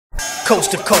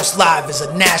Coast to Coast Live is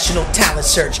a national talent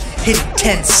search, hitting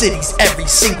 10 cities every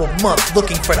single month,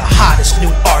 looking for the hottest new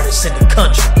artists in the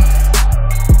country.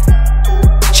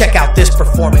 Check out this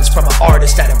performance from an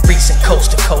artist at a recent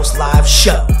Coast to Coast Live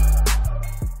show.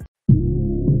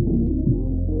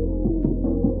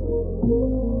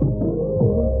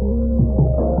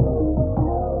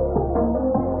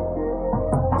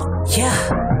 Yeah,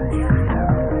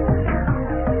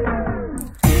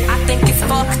 I think it's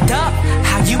fucked up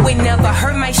how you ain't never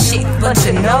heard my shit, but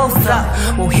your nose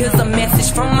up. Well, here's a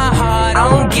message from my heart, I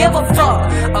don't give a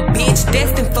fuck. A bitch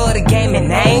destined for the game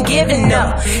and I ain't giving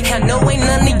up. Hell no, ain't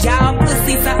none of y'all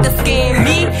pussies out to scare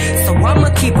me, so I'ma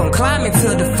keep on climbing to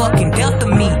the fucking death of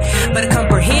me. Better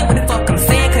comprehend what the fuck I'm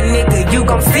saying, cause nigga, you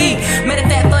gon' see. Matter of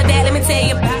fact, for that, let me tell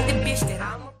you about the bitch that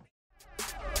I'm.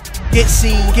 Get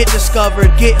seen, get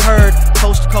discovered, get heard.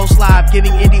 Coast to Coast Live,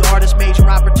 giving indie artists major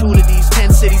opportunities.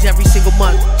 10 cities every single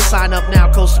month. Sign up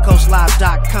now,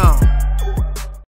 coasttocoastlive.com.